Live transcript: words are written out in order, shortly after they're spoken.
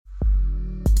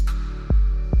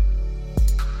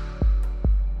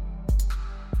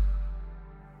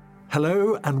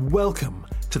Hello and welcome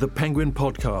to the Penguin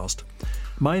Podcast.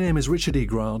 My name is Richard E.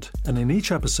 Grant, and in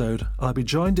each episode I'll be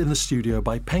joined in the studio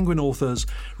by Penguin authors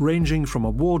ranging from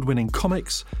award-winning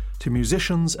comics to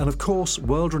musicians and, of course,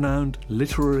 world-renowned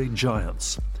literary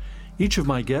giants. Each of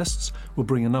my guests will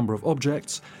bring a number of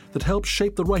objects that help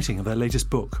shape the writing of their latest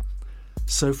book.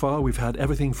 So far we've had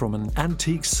everything from an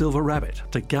antique silver rabbit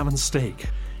to gammon steak,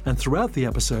 and throughout the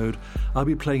episode I'll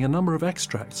be playing a number of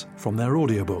extracts from their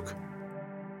audiobook.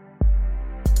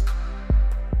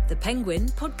 The Penguin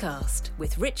Podcast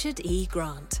with Richard E.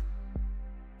 Grant.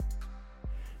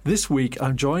 This week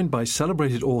I'm joined by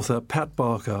celebrated author Pat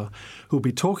Barker, who'll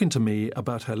be talking to me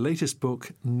about her latest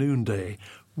book, Noonday.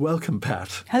 Welcome,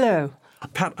 Pat. Hello.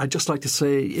 Pat, I'd just like to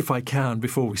say, if I can,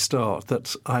 before we start,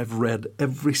 that I've read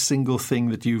every single thing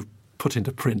that you've put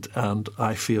into print, and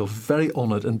I feel very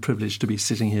honoured and privileged to be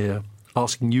sitting here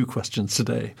asking you questions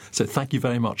today. So thank you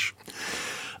very much.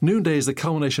 Noonday is the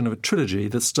culmination of a trilogy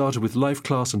that started with Life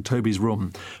Class and Toby's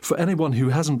Room. For anyone who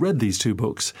hasn't read these two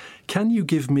books, can you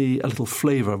give me a little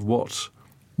flavour of what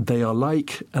they are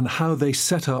like and how they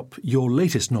set up your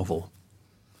latest novel?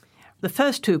 The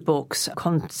first two books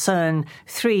concern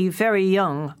three very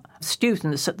young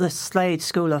students at the Slade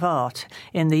School of Art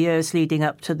in the years leading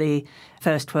up to the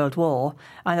First World War.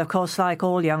 And of course, like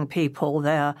all young people,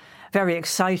 they're very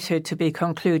excited to be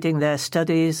concluding their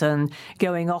studies and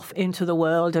going off into the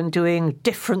world and doing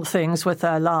different things with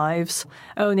their lives.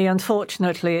 Only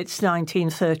unfortunately, it's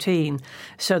 1913,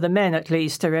 so the men at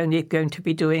least are only going to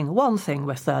be doing one thing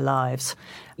with their lives.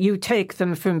 You take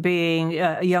them from being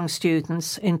young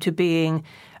students into being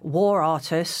war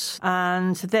artists,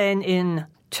 and then in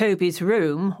Toby's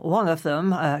room, one of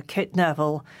them, Kit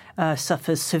Neville,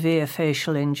 suffers severe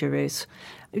facial injuries.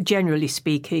 Generally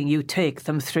speaking, you take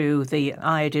them through the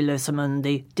idealism and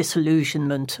the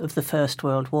disillusionment of the First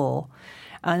World War.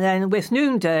 And then with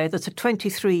Noonday, there's a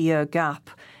 23-year gap.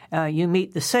 You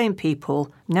meet the same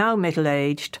people, now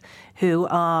middle-aged, who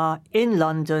are in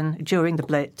London during the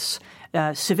Blitz.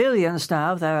 Civilians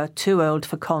now, they're too old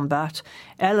for combat.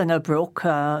 Eleanor Brooke,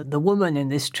 the woman in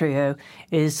this trio,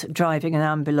 is driving an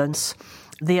ambulance.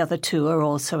 The other two are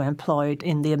also employed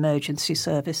in the emergency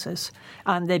services.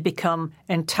 And they become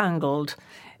entangled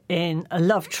in a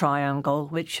love triangle,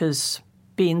 which has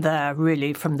been there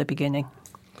really from the beginning.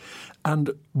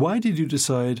 And why did you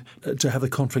decide to have the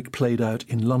conflict played out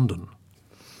in London?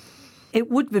 It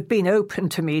would have been open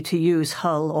to me to use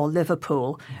Hull or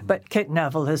Liverpool, but Kit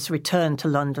Neville has returned to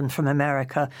London from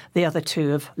America. The other two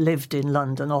have lived in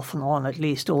London off and on at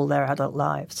least all their adult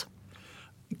lives.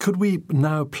 Could we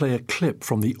now play a clip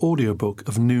from the audiobook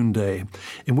of Noonday,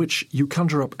 in which you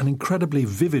conjure up an incredibly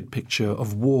vivid picture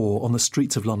of war on the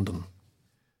streets of London?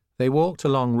 They walked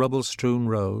along rubble-strewn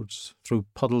roads, through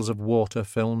puddles of water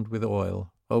filmed with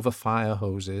oil, over fire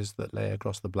hoses that lay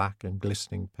across the black and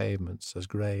glistening pavements as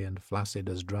grey and flaccid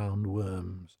as drowned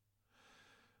worms.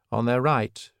 On their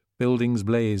right, buildings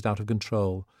blazed out of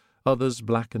control, others,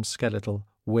 black and skeletal,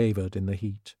 wavered in the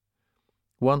heat.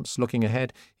 Once, looking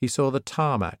ahead, he saw the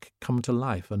tarmac come to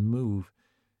life and move.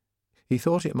 He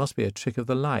thought it must be a trick of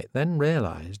the light, then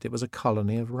realised it was a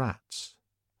colony of rats,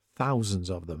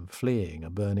 thousands of them fleeing a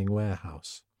burning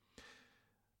warehouse.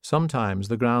 Sometimes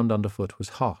the ground underfoot was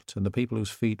hot, and the people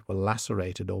whose feet were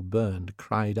lacerated or burned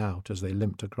cried out as they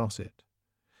limped across it.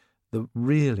 The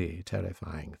really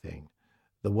terrifying thing,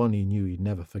 the one he knew he'd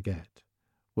never forget,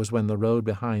 was when the road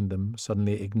behind them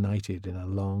suddenly ignited in a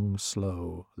long,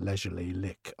 slow, leisurely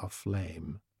lick of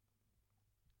flame.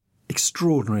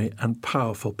 Extraordinary and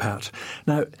powerful, Pat.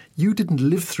 Now, you didn't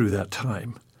live through that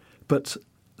time, but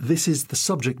this is the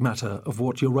subject matter of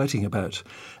what you're writing about.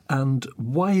 And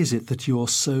why is it that you're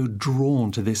so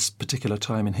drawn to this particular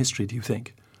time in history, do you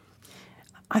think?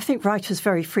 I think writers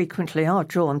very frequently are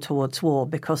drawn towards war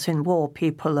because in war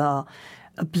people are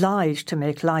obliged to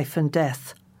make life and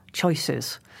death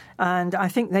choices. And I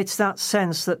think it's that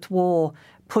sense that war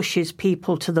pushes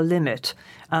people to the limit.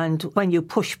 And when you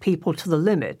push people to the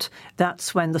limit,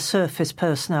 that's when the surface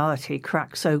personality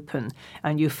cracks open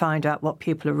and you find out what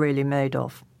people are really made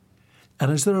of. And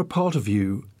is there a part of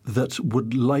you that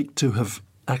would like to have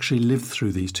actually lived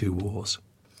through these two wars,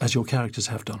 as your characters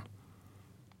have done?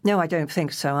 No, I don't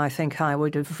think so. I think I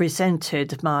would have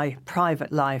resented my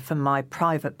private life and my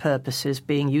private purposes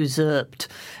being usurped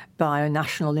by a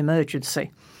national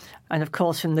emergency. And of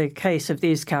course, in the case of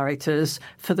these characters,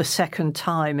 for the second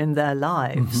time in their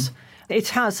lives, it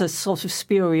has a sort of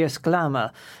spurious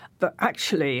glamour. But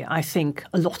actually, I think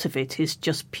a lot of it is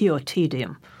just pure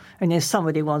tedium. And as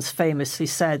somebody once famously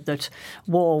said that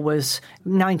war was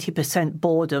 90%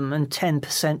 boredom and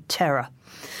 10% terror.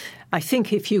 I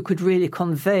think if you could really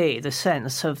convey the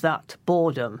sense of that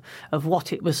boredom, of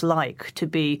what it was like to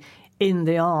be in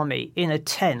the army, in a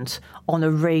tent, on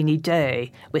a rainy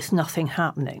day, with nothing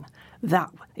happening, that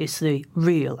is the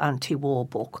real anti-war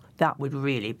book. That would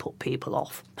really put people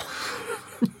off.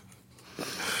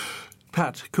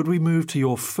 Pat, could we move to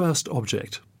your first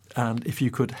object? And if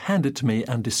you could hand it to me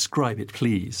and describe it,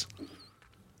 please.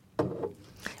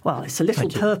 Well, it's a little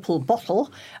purple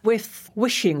bottle with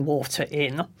wishing water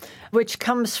in, which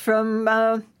comes from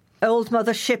Old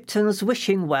Mother Shipton's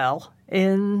wishing well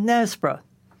in Knaresborough.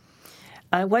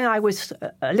 When I was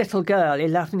a little girl,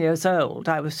 11 years old,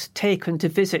 I was taken to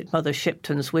visit Mother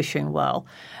Shipton's wishing well,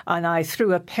 and I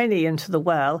threw a penny into the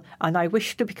well, and I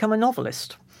wished to become a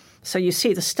novelist. So you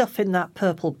see, the stuff in that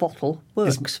purple bottle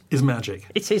works. Is magic.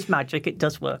 It is magic. It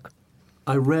does work.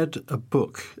 I read a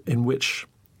book in which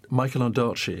Michael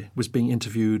Ondaatje was being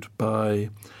interviewed by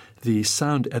the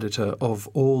sound editor of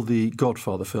all the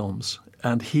Godfather films,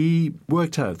 and he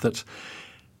worked out that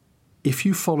if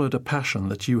you followed a passion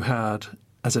that you had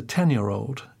as a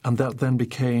 10-year-old and that then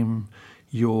became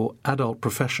your adult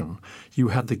profession, you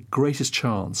had the greatest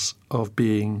chance of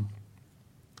being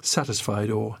satisfied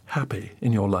or happy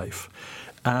in your life.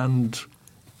 And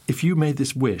if you made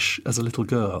this wish as a little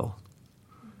girl,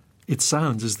 it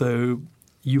sounds as though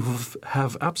you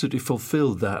have absolutely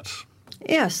fulfilled that.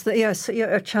 Yes,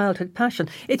 a childhood passion.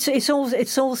 It's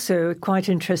also quite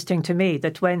interesting to me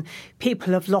that when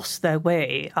people have lost their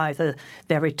way, either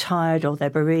they're retired or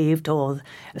they're bereaved or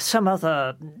some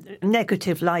other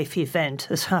negative life event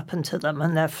has happened to them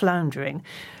and they're floundering,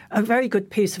 a very good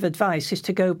piece of advice is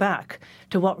to go back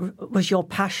to what was your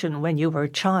passion when you were a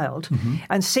child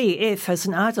and see if, as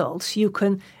an adult, you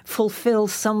can fulfill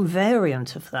some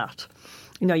variant of that.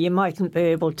 You know, you mightn't be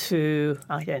able to,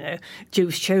 I don't know, do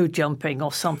show jumping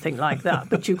or something like that,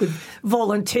 but you could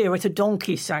volunteer at a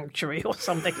donkey sanctuary or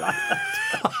something like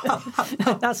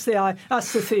that. That's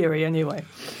the theory, anyway.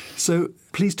 So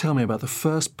please tell me about the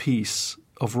first piece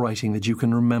of writing that you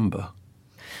can remember.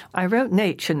 I wrote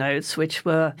nature notes, which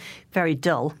were very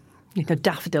dull. You know,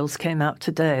 daffodils came out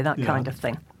today, that kind of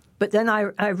thing. But then I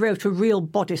wrote a real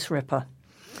bodice ripper.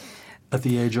 At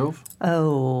the age of?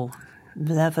 Oh,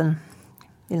 11,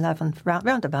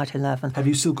 round about 11. Have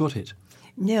you still got it?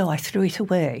 No, I threw it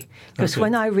away. Because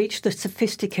when I reached the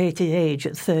sophisticated age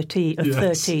at 13,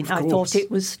 I thought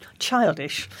it was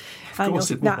childish. Of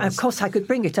course it was. Now, of course, I could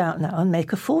bring it out now and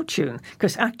make a fortune,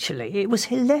 because actually it was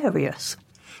hilarious.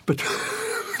 But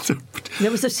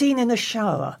there was a scene in the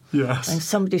shower, yes, and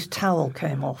somebody's towel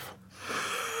came off.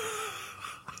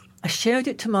 I showed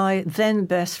it to my then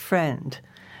best friend,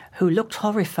 who looked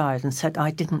horrified and said,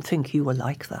 "I didn't think you were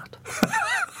like that."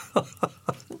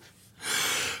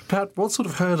 Pat, what sort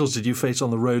of hurdles did you face on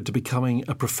the road to becoming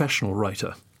a professional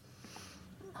writer?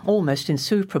 Almost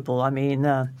insuperable. I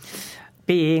mean,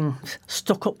 being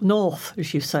stuck up north,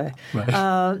 as you say.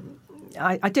 Right.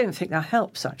 I don't think that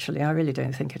helps, actually. I really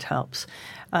don't think it helps.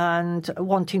 And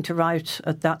wanting to write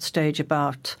at that stage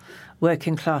about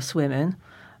working-class women,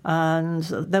 and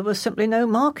there was simply no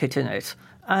market in it.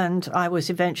 And I was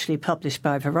eventually published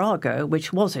by Virago,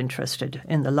 which was interested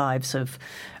in the lives of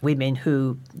women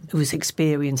whose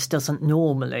experience doesn't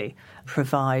normally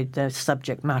provide the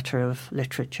subject matter of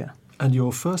literature. And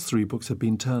your first 3 books have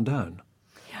been turned down.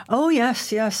 Oh,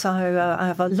 yes. I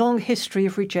have a long history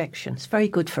of rejection. It's very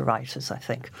good for writers, I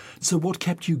think. So what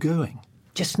kept you going?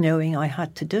 Just knowing I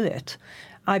had to do it.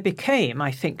 I became, I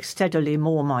think, steadily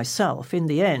more myself. In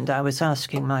the end, I was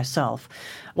asking myself,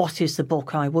 what is the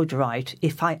book I would write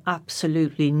if I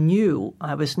absolutely knew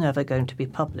I was never going to be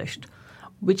published?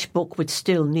 Which book would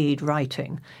still need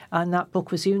writing? And that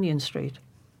book was Union Street,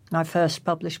 my first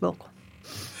published book.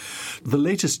 The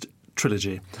latest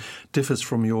trilogy differs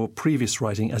from your previous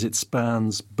writing as it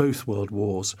spans both world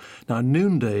wars. Now,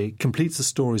 Noonday completes the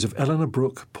stories of Eleanor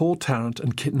Brooke, Paul Tarrant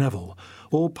and Kit Neville,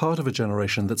 all part of a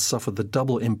generation that suffered the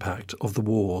double impact of the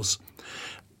wars.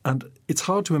 And it's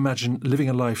hard to imagine living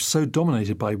a life so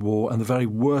dominated by war and the very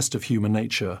worst of human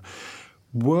nature.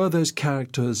 Were those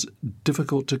characters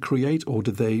difficult to create, or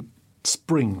did they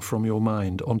spring from your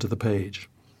mind onto the page?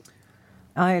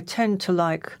 I tend to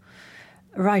like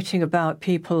writing about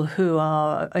people who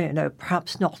are,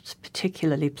 perhaps not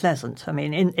particularly pleasant. I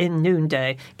mean, in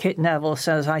Noonday, Kit Neville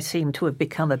says, "I seem to have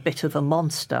become a bit of a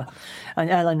monster." And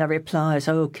Eleanor replies,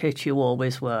 "Oh, Kit, you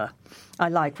always were." I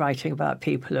like writing about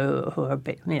people who are a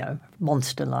bit,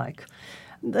 monster-like.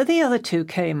 The other two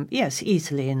came, yes,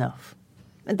 easily enough.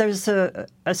 There's a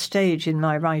stage in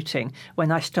my writing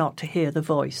when I start to hear the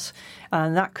voice,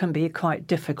 and that can be a quite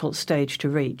difficult stage to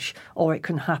reach, or it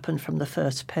can happen from the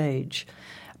first page.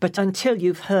 But until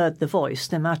you've heard the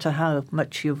voice, no matter how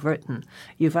much you've written,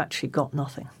 you've actually got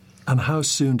nothing. And how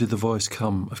soon did the voice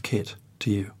come of Kit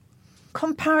to you?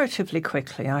 Comparatively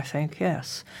quickly, I think,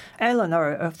 yes.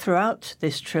 Eleanor, throughout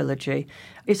this trilogy,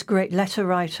 is a great letter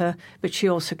writer, but she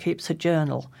also keeps a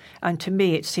journal. And to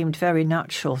me, it seemed very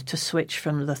natural to switch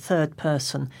from the third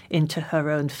person into her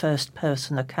own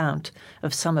first-person account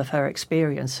of some of her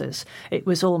experiences. It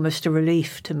was almost a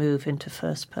relief to move into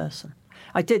first person.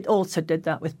 I also did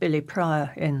that with Billy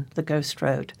Pryor in The Ghost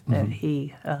Road.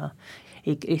 He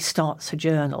starts a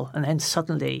journal and then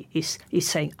suddenly he's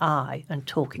saying I and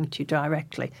talking to you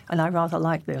directly. And I rather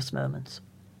like those moments.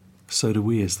 So do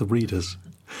we as the readers.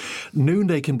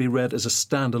 Noonday can be read as a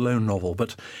standalone novel,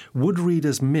 but would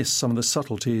readers miss some of the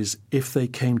subtleties if they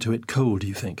came to it cold, do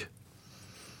you think?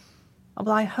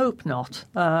 Well, I hope not.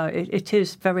 It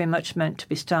is very much meant to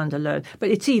be standalone. But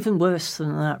it's even worse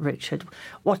than that, Richard.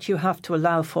 What you have to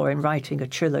allow for in writing a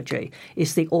trilogy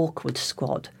is the awkward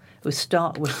squad, who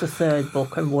start with the third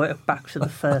book and work back to the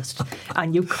first.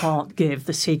 And you can't give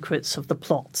the secrets of the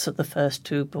plots of the first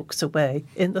two books away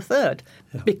in the third,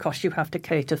 because you have to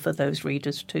cater for those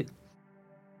readers too.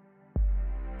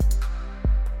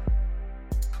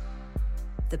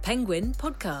 The Penguin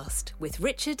Podcast with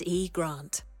Richard E.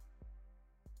 Grant.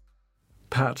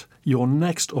 Pat, your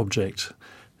next object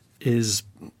is,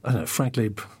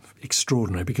 frankly,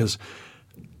 extraordinary, because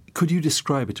could you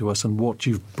describe it to us and what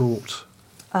you've brought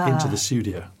into the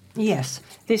studio? Yes,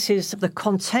 this is the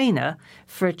container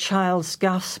for a child's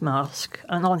gas mask.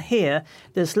 And on here,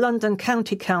 there's London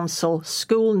County Council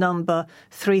school number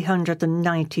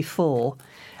 394.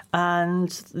 And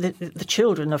the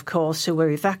children, of course, who were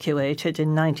evacuated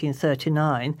in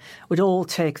 1939 would all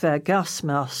take their gas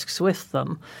masks with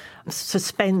them,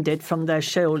 suspended from their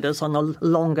shoulders on a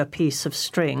longer piece of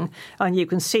string. And you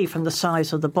can see from the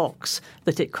size of the box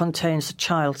that it contains a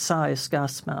child-sized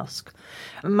gas mask.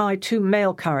 My two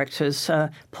male characters,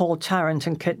 Paul Tarrant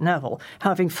and Kit Neville,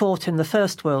 having fought in the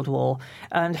First World War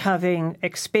and having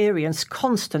experienced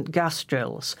constant gas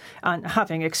drills and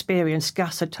having experienced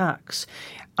gas attacks,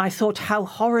 I thought how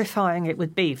horrifying it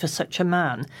would be for such a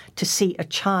man to see a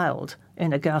child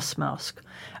in a gas mask.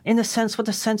 In a sense, what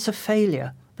a sense of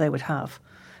failure they would have,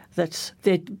 that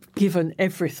they'd given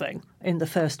everything in the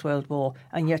First World War,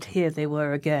 and yet here they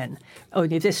were again.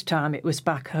 Only this time it was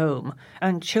back home,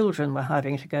 and children were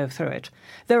having to go through it.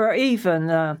 There are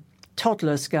even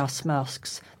toddlers' gas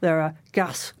masks. There are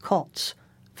gas cots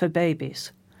for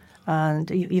babies. And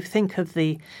you think of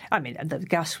the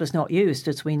gas was not used,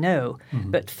 as we know,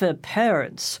 but for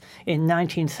parents in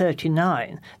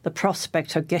 1939, the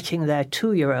prospect of getting their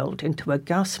 2-year-old into a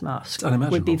gas mask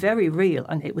would be very real,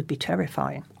 and it would be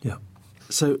terrifying. Yeah.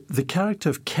 So the character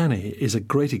of Kenny is a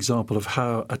great example of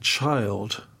how a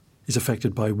child is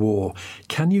affected by war.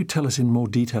 Can you tell us in more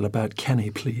detail about Kenny,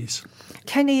 please?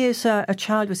 Kenny is a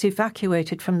child who was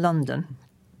evacuated from London.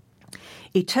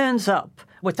 He turns up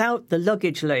without the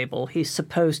luggage label he's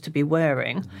supposed to be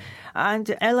wearing.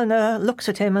 And Eleanor looks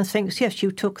at him and thinks, yes,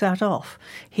 you took that off.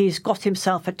 He's got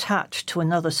himself attached to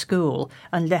another school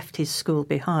and left his school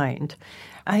behind.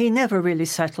 He never really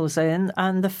settles in,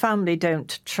 and the family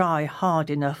don't try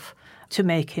hard enough to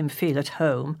make him feel at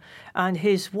home. And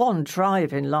his one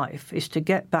drive in life is to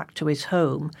get back to his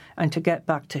home and to get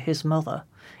back to his mother.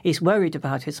 He's worried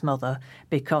about his mother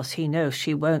because he knows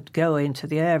she won't go into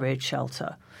the air raid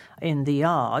shelter in the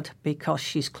yard because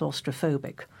she's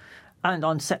claustrophobic. And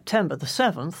on September the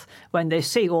 7th, when they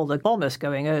see all the bombers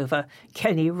going over,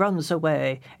 Kenny runs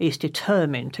away. He's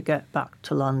determined to get back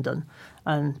to London.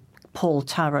 And Paul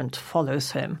Tarrant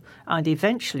follows him and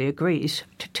eventually agrees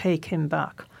to take him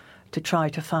back to try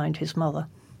to find his mother.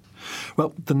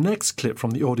 Well, the next clip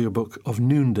from the audiobook of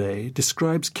Noonday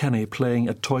describes Kenny playing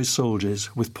at Toy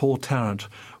Soldiers with Paul Tarrant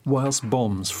whilst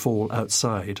bombs fall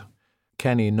outside.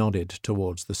 Kenny nodded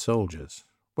towards the soldiers.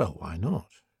 Well, why not?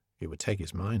 It would take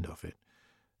his mind off it.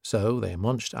 So they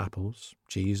munched apples,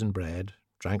 cheese and bread,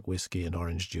 drank whiskey and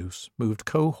orange juice, moved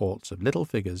cohorts of little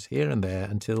figures here and there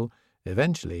until,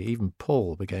 eventually, even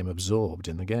Paul became absorbed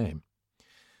in the game.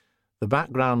 The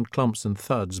background clumps and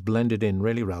thuds blended in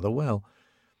really rather well.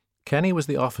 Kenny was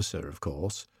the officer, of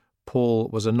course. Paul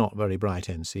was a not very bright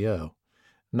NCO.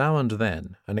 Now and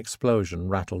then an explosion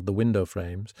rattled the window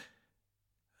frames.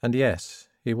 And yes,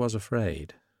 he was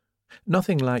afraid.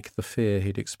 Nothing like the fear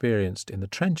he'd experienced in the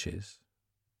trenches,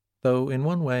 though in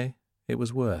one way it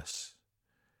was worse.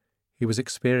 He was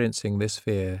experiencing this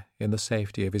fear in the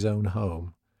safety of his own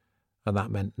home, and that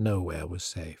meant nowhere was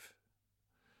safe.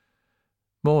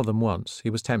 More than once he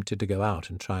was tempted to go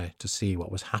out and try to see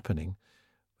what was happening,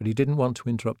 but he didn't want to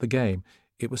interrupt the game.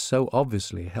 It was so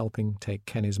obviously helping take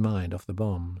Kenny's mind off the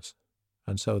bombs.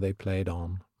 And so they played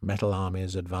on, metal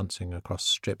armies advancing across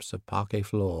strips of parquet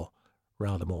floor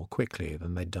rather more quickly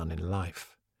than they'd done in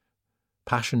life.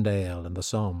 Passchendaele and the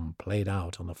Somme played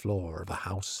out on the floor of a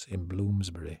house in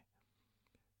Bloomsbury.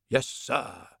 "Yes,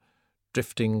 sir."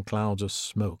 Drifting clouds of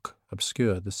smoke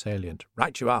obscured the salient.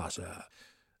 "Right you are, sir."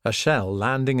 A shell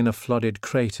landing in a flooded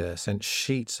crater sent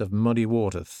sheets of muddy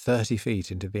water 30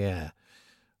 feet into the air.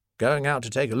 "Going out to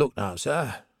take a look now,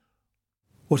 sir."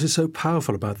 What is so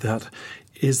powerful about that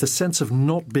is the sense of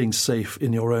not being safe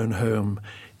in your own home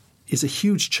is a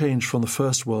huge change from the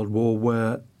First World War,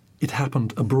 where it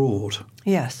happened abroad.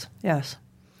 Yes, yes.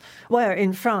 Where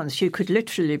in France you could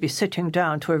literally be sitting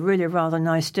down to a really rather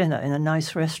nice dinner in a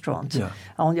nice restaurant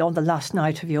on the last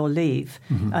night of your leave,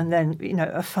 and then,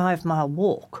 a 5-mile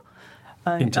walk,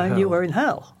 and you were in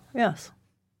hell, yes.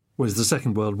 Whereas the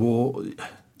Second World War...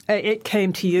 It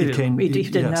came to you. You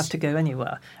didn't yes. have to go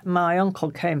anywhere. My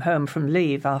uncle came home from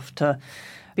leave after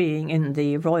being in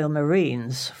the Royal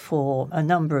Marines for a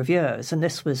number of years, and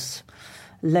this was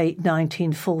late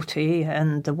 1940,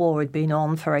 and the war had been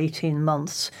on for 18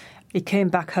 months. He came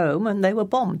back home and they were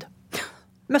bombed.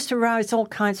 Must have raised all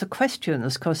kinds of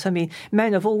questions, because,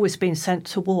 men have always been sent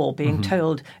to war being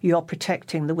told you're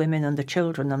protecting the women and the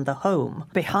children and the home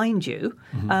behind you.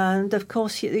 And, of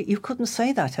course, you couldn't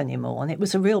say that anymore. And it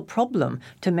was a real problem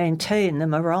to maintain the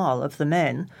morale of the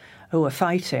men who were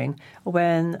fighting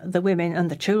when the women and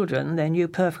the children they knew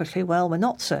perfectly well were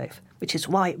not safe, which is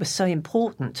why it was so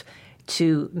important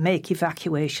to make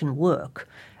evacuation work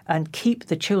and keep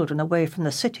the children away from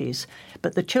the cities.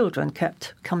 But the children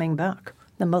kept coming back.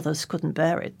 The mothers couldn't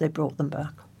bear it. They brought them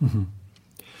back.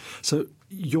 So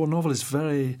your novel is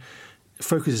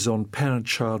focuses on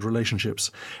parent-child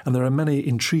relationships, and there are many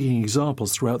intriguing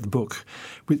examples throughout the book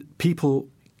with people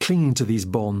clinging to these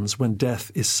bonds when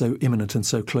death is so imminent and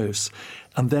so close,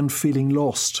 and then feeling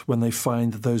lost when they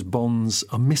find that those bonds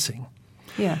are missing.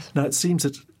 Yes. Now, it seems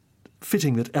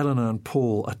fitting that Eleanor and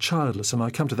Paul are childless, and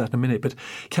I'll come to that in a minute, but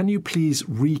can you please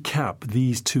recap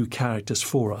these two characters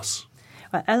for us?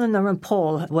 Eleanor and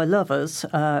Paul were lovers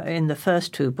in the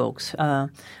first two books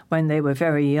when they were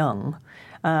very young.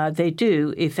 They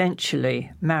do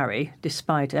eventually marry,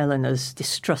 despite Eleanor's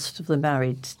distrust of the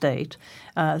married state.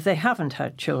 They haven't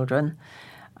had children,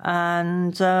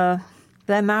 and their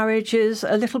marriage is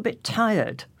a little bit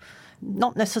tired.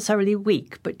 Not necessarily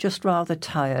weak, but just rather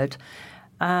tired.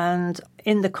 And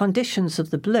in the conditions of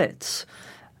the Blitz,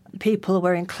 people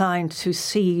were inclined to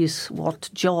seize what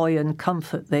joy and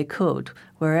comfort they could,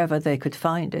 wherever they could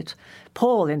find it.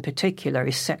 Paul, in particular,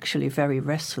 is sexually very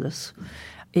restless.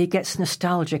 He gets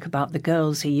nostalgic about the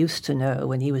girls he used to know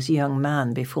when he was a young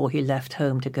man before he left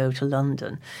home to go to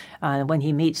London. And when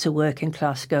he meets a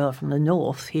working-class girl from the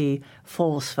north, he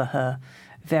falls for her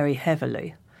very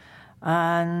heavily.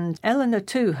 And Eleanor,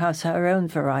 too, has her own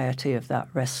variety of that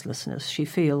restlessness. She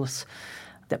feels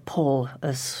that Paul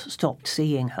has stopped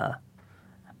seeing her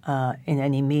in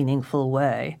any meaningful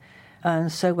way. And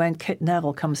so when Kit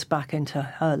Neville comes back into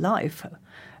her life,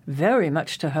 very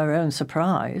much to her own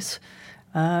surprise,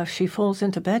 she falls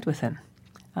into bed with him.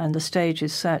 And the stage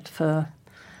is set for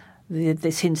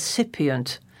this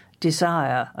incipient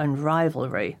desire and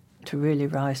rivalry to really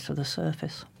rise to the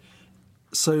surface.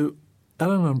 So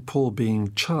Eleanor and Paul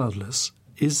being childless,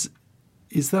 is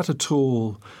that at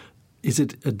all... Is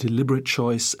it a deliberate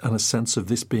choice and a sense of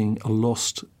this being a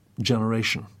lost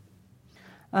generation?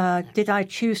 Did I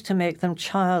choose to make them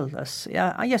childless?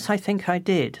 Yes, I think I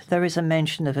did. There is a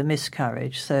mention of a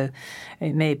miscarriage, so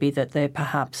it may be that they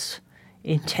perhaps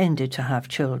intended to have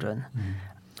children.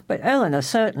 But Eleanor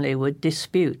certainly would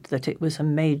dispute that it was a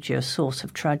major source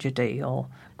of tragedy or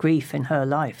grief in her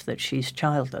life that she's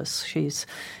childless. She's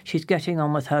getting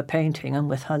on with her painting and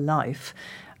with her life.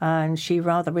 And she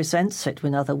rather resents it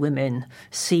when other women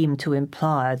seem to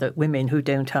imply that women who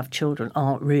don't have children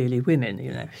aren't really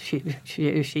women.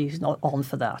 She's not on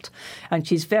for that. And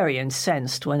she's very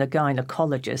incensed when a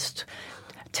gynecologist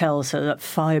tells her that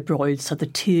fibroids are the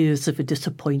tears of a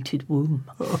disappointed womb.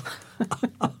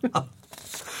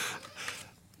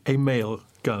 A male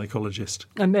gynecologist?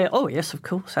 Oh, yes, of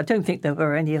course. I don't think there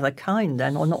were any other kind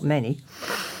then, or not many.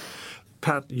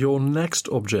 Pat, your next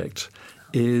object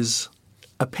is...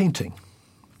 a painting.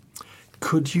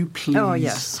 Could you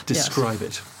please describe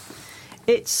it?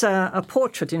 It's a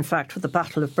portrait, in fact, of the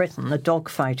Battle of Britain. A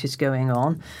dogfight is going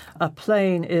on. A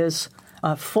plane is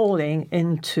falling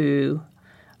into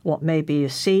what may be a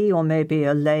sea or maybe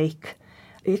a lake.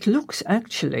 It looks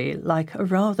actually like a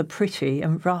rather pretty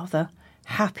and rather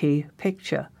happy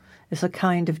picture. There's a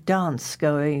kind of dance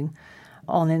going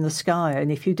on in the sky,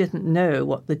 and if you didn't know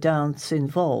what the dance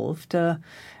involved,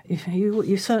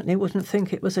 you certainly wouldn't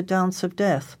think it was a dance of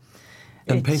death.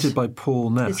 And painted by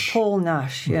Paul Nash. It's Paul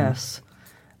Nash, yes.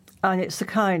 And it's the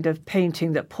kind of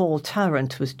painting that Paul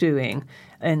Tarrant was doing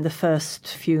in the first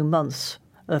few months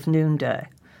of Noonday,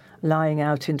 lying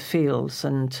out in fields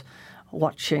and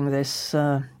watching these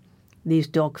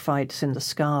dogfights in the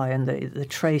sky and the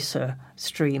tracer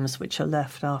streams which are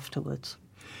left afterwards.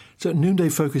 So Noonday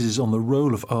focuses on the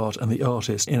role of art and the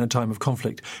artist in a time of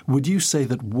conflict. Would you say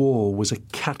that war was a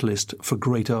catalyst for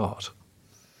great art?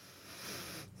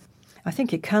 I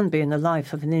think it can be in the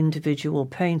life of an individual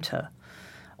painter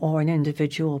or an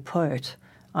individual poet.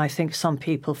 I think some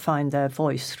people find their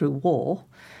voice through war,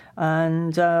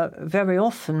 and very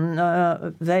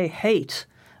often they hate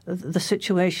the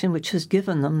situation which has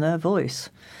given them their voice.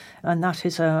 And that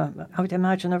is, I would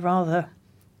imagine, a rather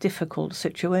difficult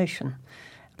situation.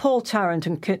 Paul Tarrant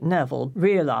and Kit Neville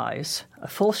are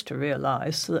forced to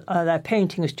realise that their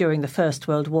paintings during the First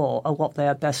World War are what they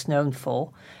are best known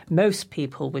for. Most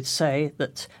people would say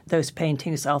that those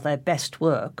paintings are their best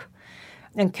work.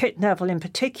 And Kit Neville in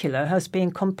particular has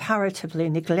been comparatively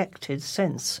neglected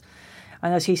since.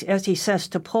 And as he says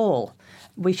to Paul,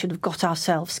 we should have got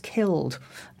ourselves killed.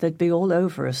 They'd be all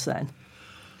over us then.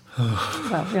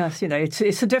 Well, yes,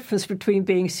 it's a difference between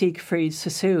being Siegfried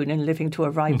Sassoon and living to a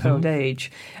ripe old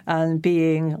age and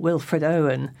being Wilfred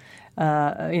Owen,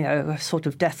 a sort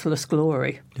of deathless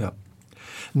glory. Yeah.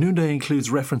 Noonday includes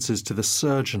references to the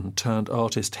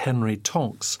surgeon-turned-artist Henry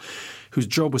Tonks, whose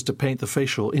job was to paint the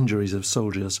facial injuries of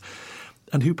soldiers,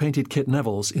 and who painted Kit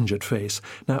Neville's injured face.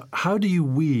 Now, how do you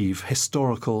weave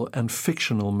historical and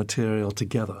fictional material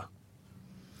together?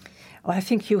 Well, I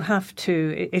think you have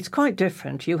to, it's quite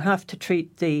different. You have to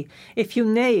treat if you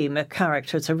name a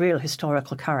character as a real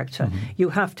historical character, you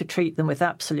have to treat them with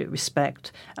absolute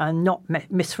respect and not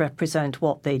misrepresent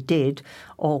what they did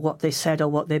or what they said or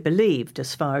what they believed,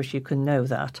 as far as you can know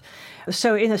that.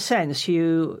 So in a sense,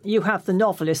 you have the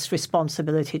novelist's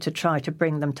responsibility to try to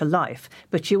bring them to life,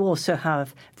 but you also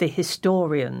have the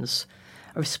historian's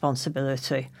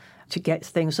responsibility to get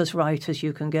things as right as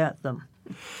you can get them.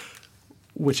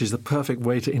 Which is the perfect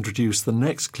way to introduce the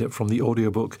next clip from the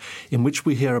audiobook, in which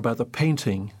we hear about the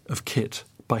painting of Kit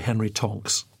by Henry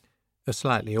Tonks. A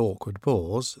slightly awkward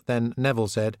pause, then Neville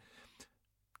said,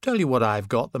 "Tell you what I've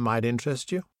got that might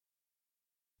interest you."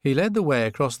 He led the way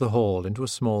across the hall into a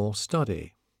small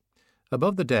study.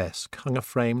 Above the desk hung a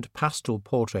framed pastel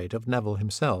portrait of Neville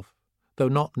himself, though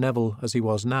not Neville as he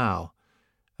was now,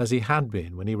 as he had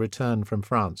been when he returned from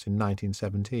France in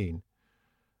 1917.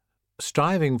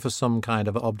 Striving for some kind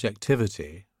of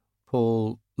objectivity,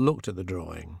 Paul looked at the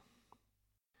drawing.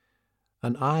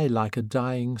 An eye like a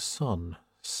dying sun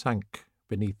sank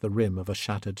beneath the rim of a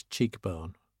shattered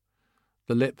cheekbone.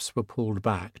 The lips were pulled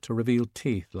back to reveal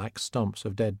teeth like stumps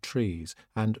of dead trees,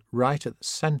 and right at the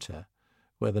centre,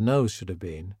 where the nose should have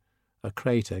been, a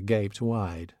crater gaped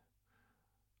wide.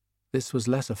 This was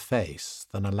less a face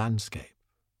than a landscape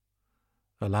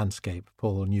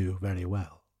Paul knew very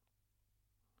well.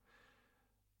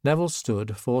 Neville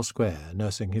stood foursquare,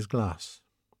 nursing his glass.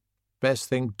 Best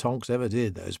thing Tonks ever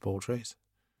did, those portraits.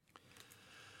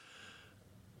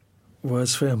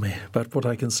 Words fail me about what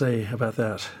I can say about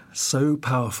that. So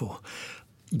powerful.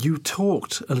 You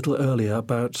talked a little earlier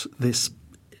about this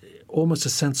almost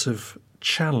a sense of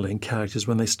channeling characters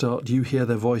when you hear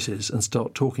their voices and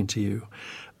start talking to you.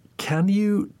 Can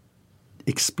you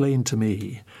explain to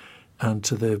me and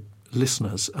to the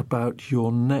listeners about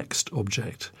your next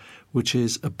object, which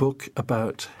is a book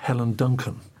about Helen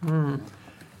Duncan?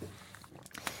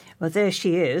 Well, there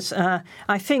she is.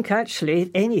 I think, actually, if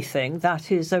anything,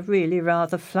 that is a really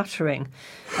rather flattering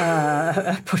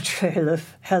portrayal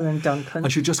of Helen Duncan. I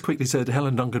should just quickly say that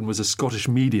Helen Duncan was a Scottish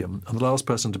medium and the last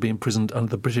person to be imprisoned under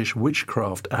the British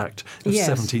Witchcraft Act of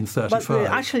 1735.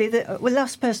 But actually, the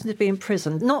last person to be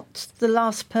imprisoned, not the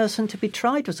last person to be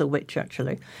tried as a witch,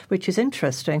 actually, which is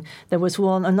interesting. There was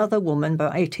another woman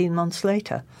about 18 months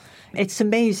later. It's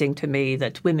amazing to me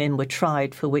that women were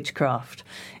tried for witchcraft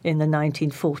in the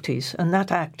 1940s, and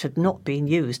that act had not been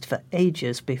used for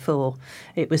ages before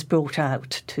it was brought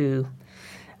out to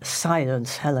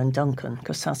silence Helen Duncan,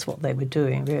 because that's what they were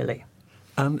doing, really.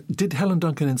 And did Helen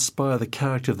Duncan inspire the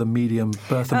character of the medium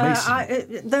Bertha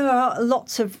Mason? There are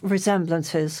lots of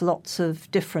resemblances, lots of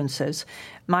differences.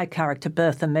 My character,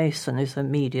 Bertha Mason, is a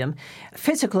medium.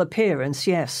 Physical appearance,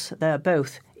 yes, they're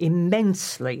both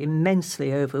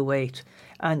immensely overweight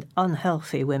and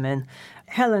unhealthy women.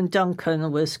 Helen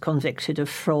Duncan was convicted of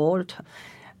fraud,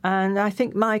 and I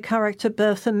think my character,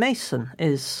 Bertha Mason,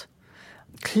 is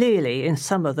clearly in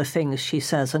some of the things she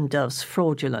says and does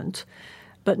fraudulent,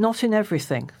 but not in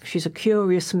everything. She's a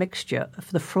curious mixture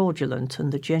of the fraudulent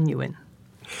and the genuine.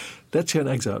 Let's hear an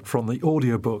excerpt from the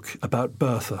audiobook about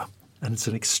Bertha, and it's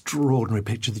an extraordinary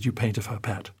picture that you paint of her,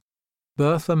 Pat.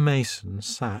 Bertha Mason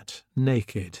sat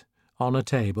naked on a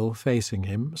table facing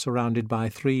him, surrounded by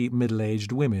 3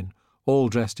 middle-aged women, all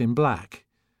dressed in black,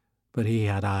 but he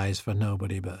had eyes for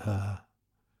nobody but her.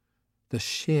 The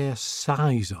sheer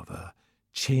size of her,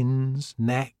 chins,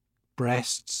 neck,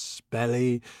 breasts,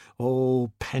 belly,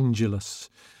 all pendulous,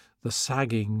 the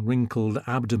sagging, wrinkled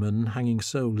abdomen hanging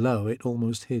so low it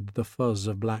almost hid the fuzz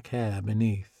of black hair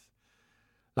beneath.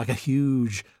 Like a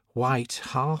huge, white,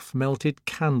 half-melted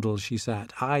candle she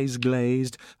sat, eyes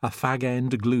glazed, a fag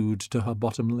end glued to her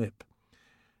bottom lip.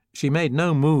 She made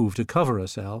no move to cover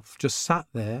herself, just sat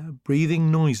there,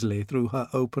 breathing noisily through her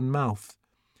open mouth.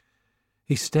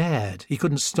 He stared. He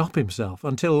couldn't stop himself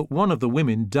until one of the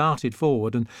women darted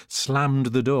forward and slammed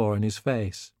the door in his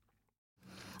face.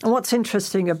 And what's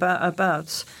interesting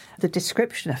about the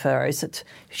description of her is that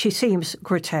she seems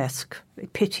grotesque,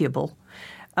 pitiable,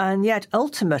 and yet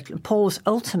Paul's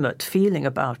ultimate feeling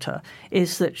about her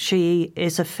is that she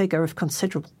is a figure of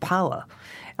considerable power.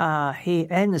 He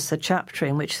ends the chapter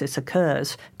in which this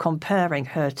occurs comparing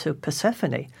her to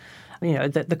Persephone,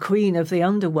 the queen of the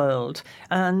underworld,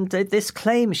 and this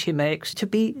claim she makes to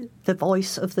be the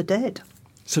voice of the dead.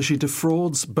 So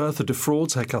Bertha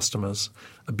defrauds her customers,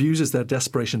 abuses their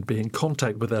desperation to be in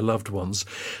contact with their loved ones.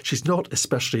 She's not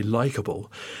especially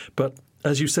likeable, but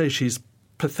as you say, she's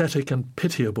pathetic and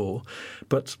pitiable,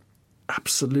 but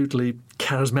absolutely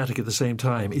charismatic at the same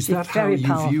time. Is that how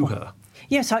you view her?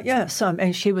 Yes.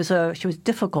 And she was a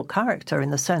difficult character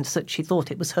in the sense that she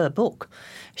thought it was her book.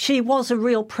 She was a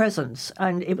real presence,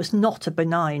 and it was not a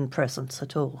benign presence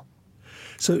at all.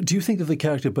 So do you think that the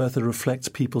character Bertha reflects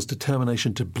people's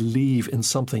determination to believe in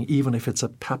something, even if it's a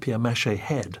papier-mâché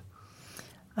head?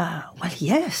 Well,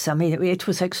 yes. I mean, it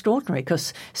was extraordinary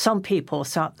because some people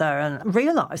sat there and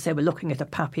realised they were looking at a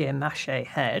papier-mâché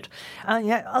head, and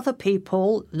yet other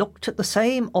people looked at the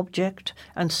same object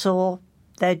and saw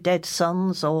their dead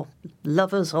sons or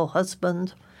lovers or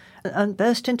husband and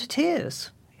burst into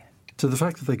tears. So the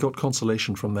fact that they got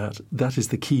consolation from that is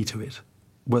the key to it.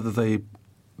 Whether they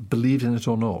believed in it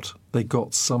or not, they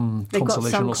got some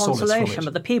consolation or solace from it.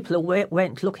 But the people who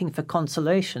went looking for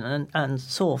consolation and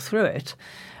saw through it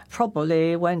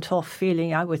probably went off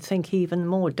feeling, I would think, even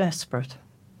more desperate.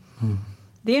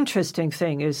 The interesting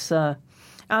thing is,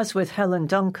 as with Helen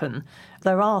Duncan,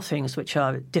 there are things which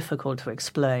are difficult to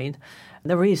explain.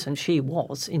 The reason she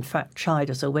was, in fact, tried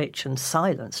as a witch and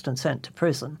silenced and sent to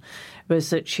prison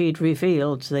was that she'd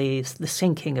revealed the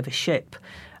sinking of a ship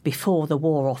before the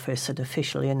War Office had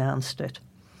officially announced it.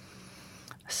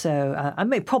 So,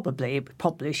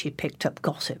 probably she picked up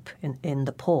gossip in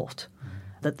the port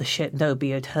that the ship, nobody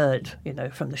had heard,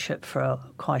 from the ship for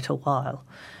quite a while.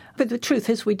 But the truth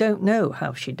is, we don't know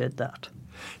how she did that.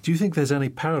 Do you think there's any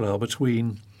parallel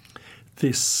between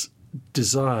this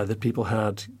desire that people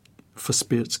had for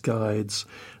spirits guides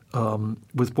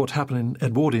with what happened in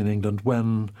Edwardian England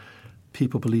when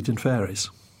people believed in fairies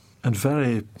and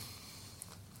very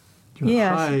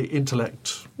high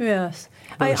intellect,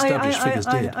 well-established figures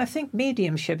did? I think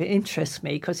mediumship interests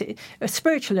me because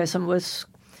spiritualism was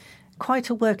quite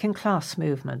a working-class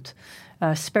movement.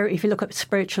 If you look at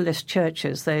spiritualist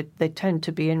churches, they tend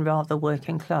to be in rather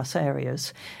working-class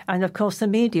areas. And, of course, the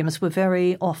mediums were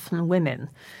very often women.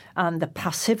 And the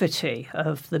passivity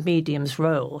of the medium's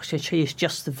role, she is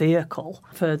just the vehicle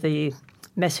for the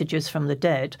messages from the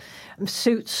dead,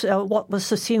 suits what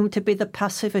was assumed to be the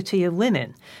passivity of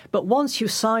women. But once you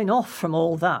sign off from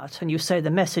all that and you say the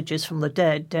messages from the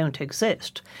dead don't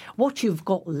exist, what you've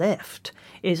got left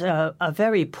is a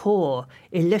very poor,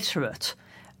 illiterate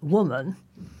woman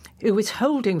who is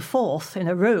holding forth in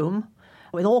a room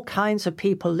with all kinds of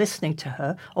people listening to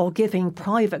her or giving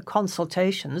private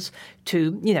consultations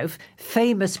to,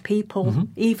 famous people,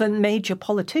 even major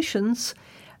politicians.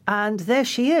 And there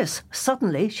she is.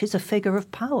 Suddenly she's a figure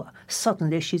of power.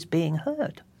 Suddenly she's being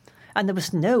heard. And there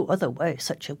was no other way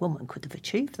such a woman could have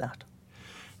achieved that.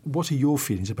 What are your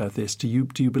feelings about this? Do you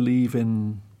believe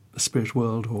in the spirit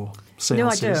world or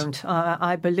seances? No, I don't.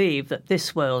 I believe that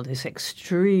this world is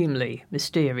extremely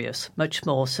mysterious, much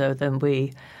more so than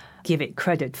we give it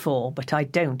credit for, but I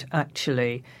don't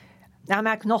actually. I'm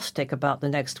agnostic about the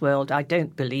next world. I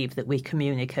don't believe that we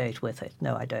communicate with it.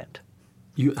 No, I don't.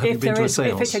 Have you been to a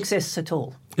séance? If it exists at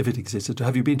all. If it exists,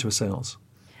 have you been to a séance?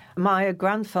 My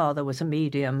grandfather was a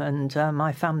medium and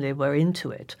my family were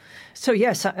into it. So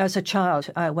yes, as a child,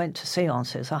 I went to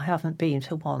séances. I haven't been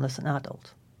to one as an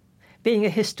adult. being a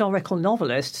historical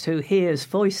novelist who hears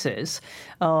voices,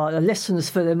 listens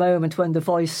for the moment when the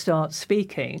voice starts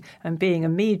speaking, and being a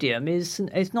medium is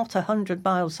not 100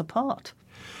 miles apart.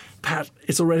 Pat,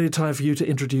 it's already time for you to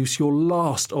introduce your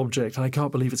last object. I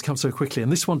can't believe it's come so quickly.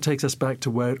 And this one takes us back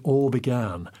to where it all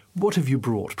began. What have you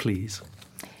brought, please?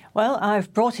 Well,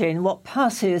 I've brought in what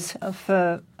passes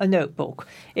for a notebook.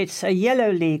 It's a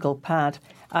yellow legal pad,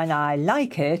 and I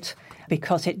like it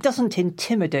because it doesn't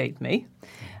intimidate me,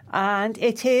 and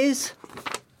it is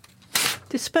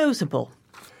disposable.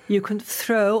 You can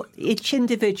throw each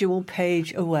individual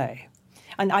page away.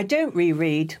 And I don't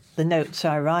reread the notes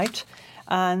I write,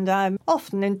 and I'm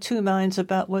often in two minds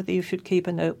about whether you should keep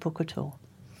a notebook at all.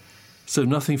 So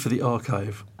nothing for the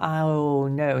archive? Oh,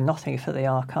 no, nothing for the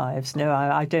archives. No,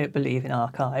 I don't believe in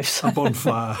archives. A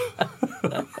bonfire.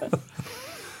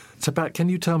 So, Pat, can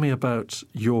you tell me about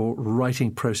your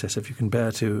writing process, if you can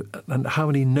bear to, and how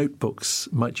many notebooks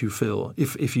might you fill,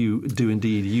 if you do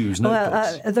indeed use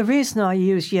notebooks? Well, the reason I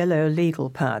use yellow legal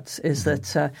pads is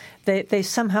that they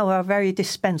somehow are very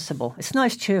dispensable. It's a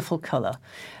nice, cheerful colour.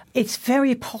 It's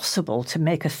very possible to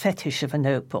make a fetish of a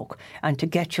notebook and to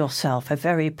get yourself a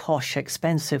very posh,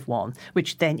 expensive one,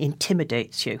 which then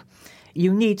intimidates you.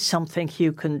 You need something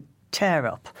you can tear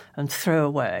up and throw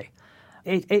away.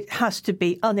 It has to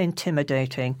be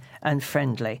unintimidating and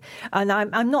friendly. And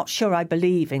I'm not sure I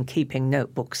believe in keeping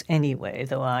notebooks anyway,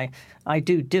 though I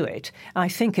do it. I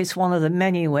think it's one of the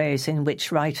many ways in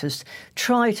which writers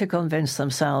try to convince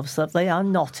themselves that they are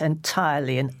not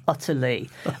entirely and utterly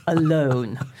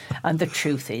alone. And the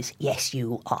truth is, yes,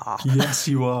 you are. Yes,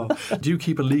 you are. Do you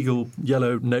keep a legal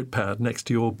yellow notepad next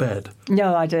to your bed?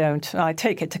 No, I don't. I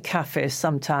take it to cafes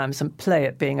sometimes and play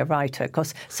at being a writer,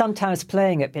 because sometimes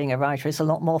playing at being a writer is a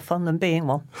lot more fun than being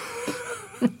one.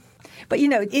 But,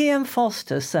 Ian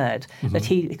Foster said that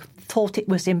he thought it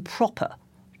was improper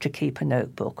to keep a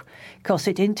notebook because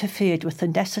it interfered with the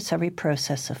necessary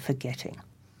process of forgetting.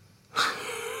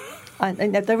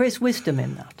 and there is wisdom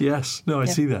in that. Yes, no, I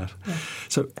see that. Yeah.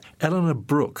 So Eleanor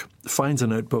Brooke finds a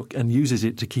notebook and uses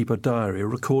it to keep a diary,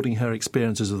 recording her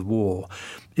experiences of the war.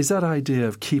 Is that idea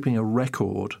of keeping a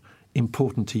record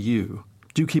important to you?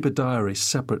 Do you keep a diary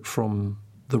separate from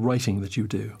the writing that you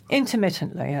do?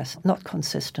 Intermittently, yes. Not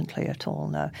consistently at all,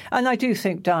 no. And I do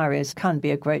think diaries can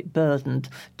be a great burden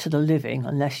to the living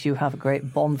unless you have a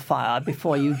great bonfire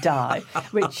before you die,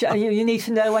 which you need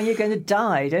to know when you're going to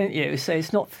die, don't you? So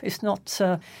it's not.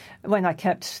 When I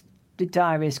kept the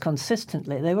diaries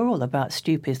consistently, they were all about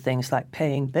stupid things like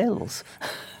paying bills.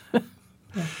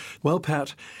 Yeah. Well,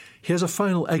 Pat, here's a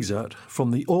final excerpt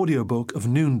from the audiobook of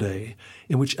Noonday,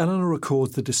 in which Eleanor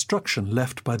records the destruction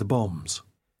left by the bombs.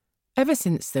 Ever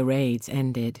since the raids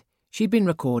ended, she'd been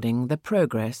recording the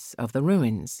progress of the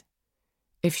ruins.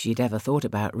 If she'd ever thought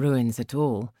about ruins at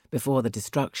all before the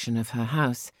destruction of her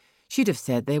house, she'd have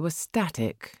said they were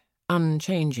static,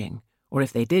 unchanging, or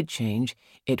if they did change,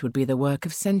 it would be the work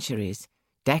of centuries,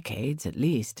 decades at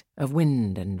least, of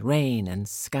wind and rain and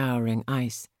scouring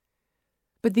ice.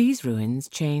 But these ruins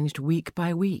changed week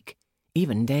by week,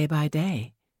 even day by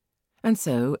day. And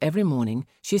so every morning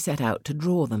she set out to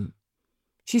draw them.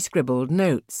 She scribbled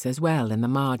notes as well in the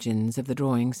margins of the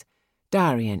drawings,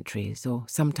 diary entries, or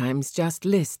sometimes just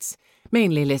lists,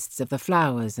 mainly lists of the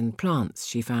flowers and plants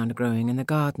she found growing in the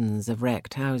gardens of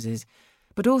wrecked houses,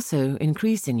 but also,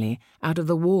 increasingly, out of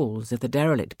the walls of the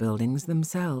derelict buildings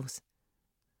themselves.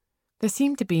 There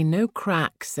seemed to be no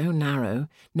crack so narrow,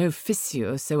 no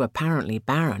fissure so apparently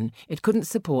barren it couldn't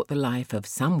support the life of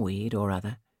some weed or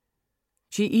other.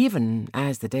 She even,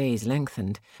 as the days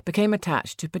lengthened, became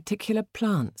attached to particular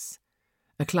plants.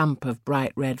 A clump of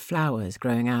bright red flowers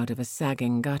growing out of a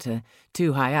sagging gutter,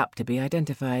 too high up to be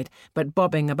identified, but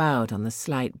bobbing about on the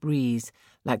slight breeze,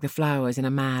 like the flowers in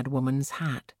a mad woman's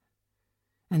hat.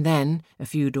 And then, a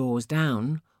few doors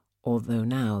down, although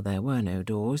now there were no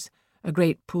doors, a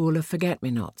great pool of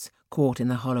forget-me-nots caught in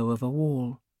the hollow of a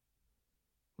wall.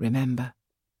 Remember.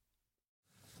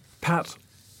 Pat,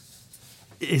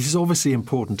 it is obviously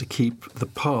important to keep the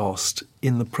past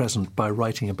in the present by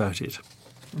writing about it.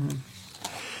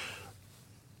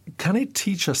 Can it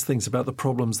teach us things about the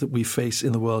problems that we face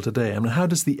in the world today? I mean, how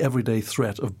does the everyday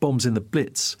threat of bombs in the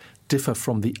Blitz differ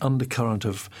from the undercurrent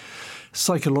of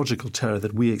psychological terror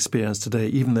that we experience today,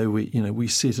 even though we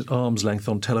see it at arm's length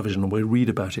on television and we read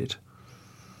about it?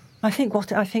 I think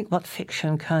what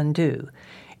fiction can do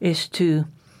is to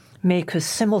make us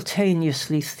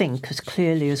simultaneously think as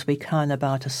clearly as we can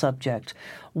about a subject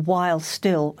while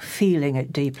still feeling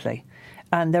it deeply.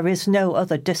 And there is no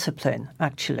other discipline,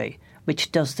 actually,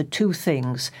 which does the two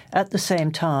things at the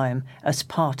same time as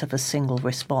part of a single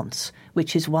response,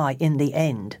 which is why, in the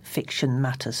end, fiction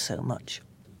matters so much.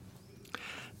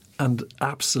 And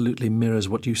absolutely mirrors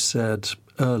what you said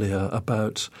earlier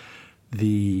about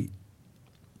the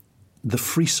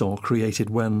frisson created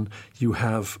when you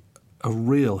have a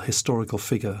real historical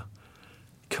figure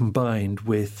combined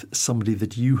with somebody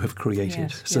that you have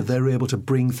created. Yes, so yes. they're able to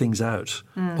bring things out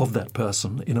of that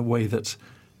person in a way that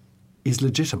is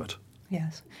legitimate.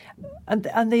 Yes.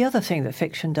 And the other thing that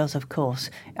fiction does, of course,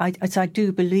 I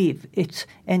do believe it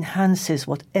enhances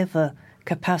whatever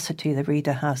capacity the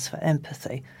reader has for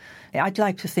empathy. I'd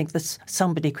like to think that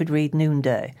somebody could read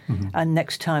Noonday and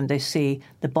next time they see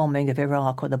the bombing of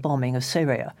Iraq or the bombing of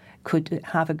Syria could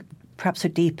have perhaps a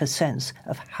deeper sense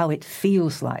of how it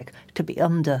feels like to be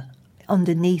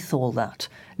underneath all that,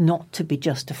 not to be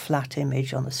just a flat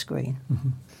image on the screen. Mm-hmm.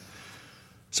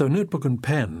 So notebook and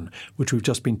pen, which we've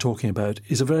just been talking about,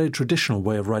 is a very traditional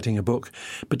way of writing a book,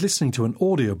 but listening to an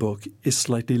audiobook is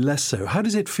slightly less so. How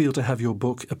does it feel to have your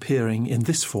book appearing in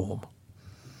this form?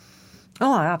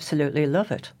 Oh, I absolutely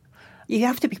love it. You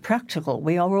have to be practical.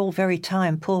 We are all very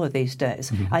time poor these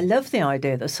days. Mm-hmm. I love the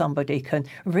idea that somebody can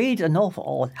read a novel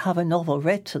or have a novel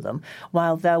read to them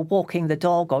while they're walking the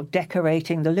dog or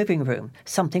decorating the living room,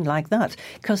 something like that.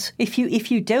 Because if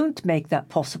you don't make that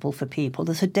possible for people,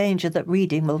 there's a danger that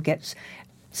reading will get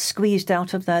squeezed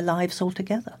out of their lives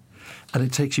altogether. And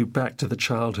it takes you back to the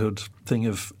childhood thing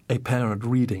of a parent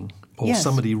reading. Or yes.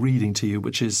 somebody reading to you,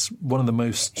 which is one of the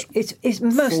most... It's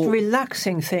most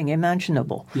relaxing thing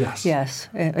imaginable. Yes. Yes,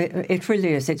 it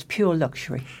really is. It's pure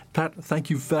luxury. Pat, thank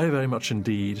you very, very much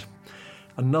indeed.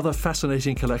 Another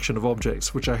fascinating collection of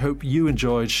objects, which I hope you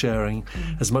enjoyed sharing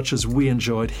as much as we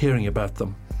enjoyed hearing about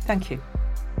them. Thank you.